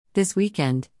This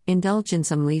weekend, indulge in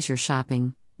some leisure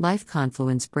shopping. Life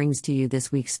Confluence brings to you this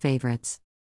week's favorites.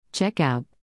 Check out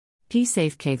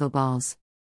P-Safe Kegel Balls.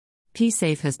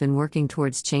 P-Safe has been working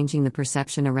towards changing the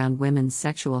perception around women's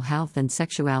sexual health and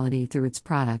sexuality through its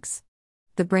products.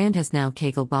 The brand has now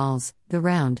Kegel Balls, the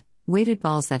round, weighted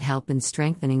balls that help in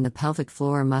strengthening the pelvic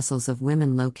floor muscles of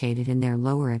women located in their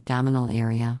lower abdominal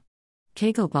area.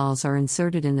 Kegel balls are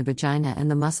inserted in the vagina and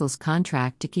the muscles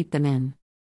contract to keep them in.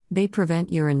 They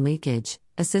prevent urine leakage,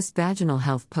 assist vaginal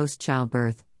health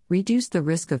post-childbirth, reduce the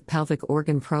risk of pelvic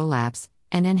organ prolapse,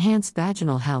 and enhance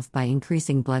vaginal health by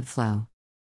increasing blood flow.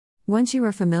 Once you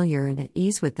are familiar and at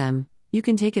ease with them, you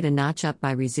can take it a notch up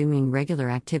by resuming regular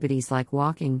activities like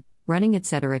walking, running,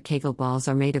 etc. Kegel balls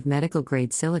are made of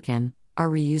medical-grade silicone, are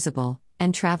reusable,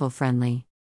 and travel-friendly.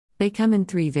 They come in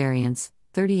 3 variants,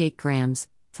 38 grams,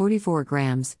 44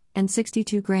 grams, and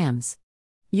 62 grams.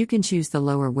 You can choose the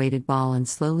lower weighted ball and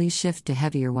slowly shift to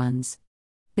heavier ones.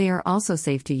 They are also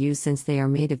safe to use since they are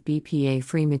made of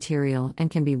BPA-free material and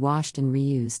can be washed and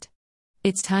reused.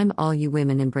 It's time all you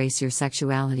women embrace your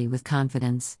sexuality with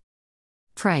confidence.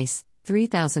 Price,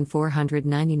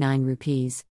 3,499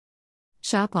 rupees.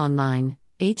 Shop online,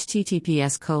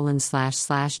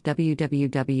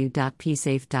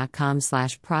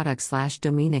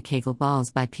 https://www.psafe.com/product/domina Kegel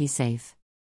Balls by P-Safe.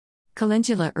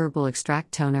 Calendula Herbal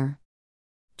Extract Toner.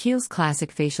 Kiehl's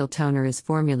Classic Facial Toner is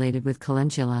formulated with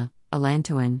calendula,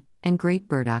 allantoin, and great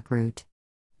burdock root.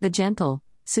 The gentle,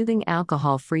 soothing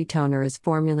alcohol-free toner is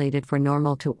formulated for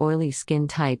normal to oily skin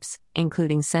types,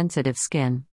 including sensitive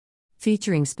skin.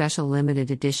 Featuring special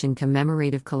limited edition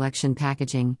commemorative collection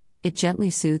packaging, it gently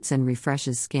soothes and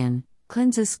refreshes skin,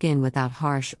 cleanses skin without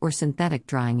harsh or synthetic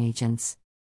drying agents,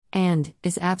 and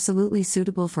is absolutely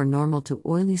suitable for normal to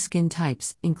oily skin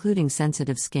types, including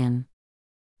sensitive skin.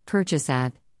 Purchase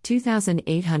at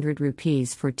 2,800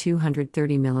 rupees for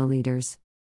 230 milliliters.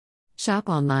 Shop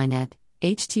online at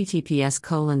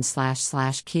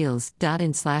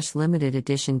https://kiehls.in/limited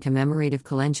edition commemorative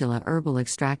calendula herbal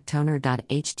extract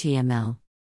toner.html.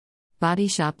 Body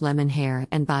Shop Lemon Hair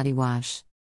and Body Wash.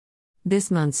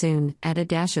 This monsoon, add a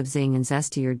dash of zing and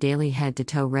zest to your daily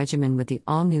head-to-toe regimen with the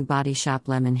all-new Body Shop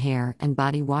Lemon Hair and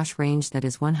Body Wash range that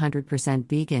is 100%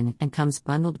 vegan and comes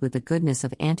bundled with the goodness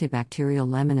of antibacterial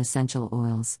lemon essential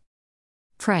oils.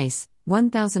 Price,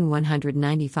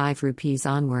 1,195 rupees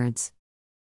onwards.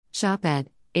 Shop at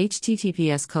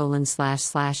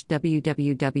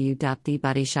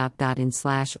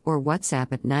https://www.thebodyshop.in/ or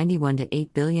WhatsApp at 91 to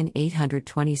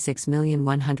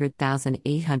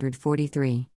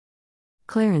 8,826,100,843.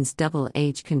 Clarins Double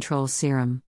Age Control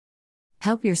Serum.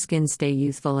 Help your skin stay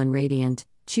youthful and radiant.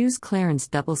 Choose Clarins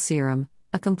Double Serum,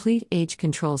 a complete age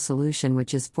control solution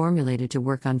which is formulated to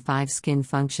work on 5 skin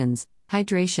functions: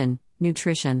 hydration,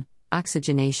 nutrition,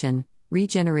 oxygenation,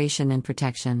 regeneration, and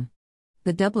protection.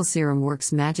 The double serum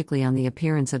works magically on the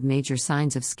appearance of major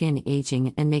signs of skin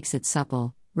aging and makes it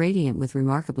supple, radiant with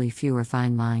remarkably fewer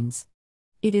fine lines.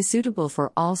 It is suitable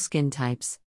for all skin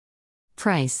types.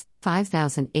 Price,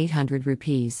 5,800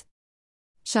 rupees.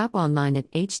 Shop online at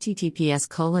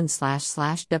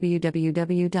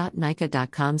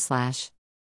https://www.nykaa.com/.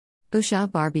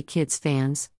 Usha Barbie Kids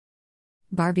Fans.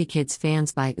 Barbie Kids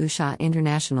Fans by Usha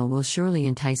International will surely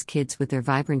entice kids with their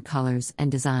vibrant colors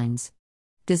and designs.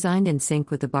 Designed in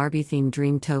sync with the Barbie-themed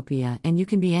Dreamtopia, and you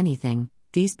can be anything,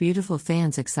 these beautiful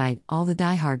fans excite all the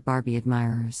die-hard Barbie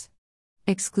admirers.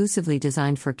 Exclusively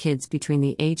designed for kids between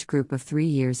the age group of 3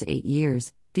 years to 8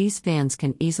 years, these fans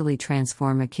can easily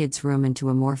transform a kid's room into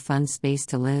a more fun space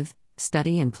to live,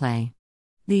 study, and play.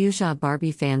 The Usha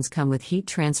Barbie fans come with heat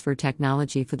transfer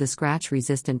technology for the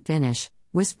scratch-resistant finish,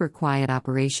 whisper-quiet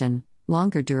operation,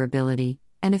 longer durability,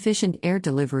 and efficient air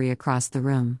delivery across the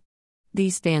room.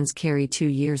 These fans carry 2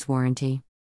 years warranty.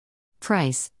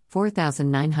 Price,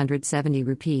 4,970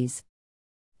 rupees.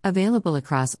 Available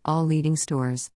across all leading stores.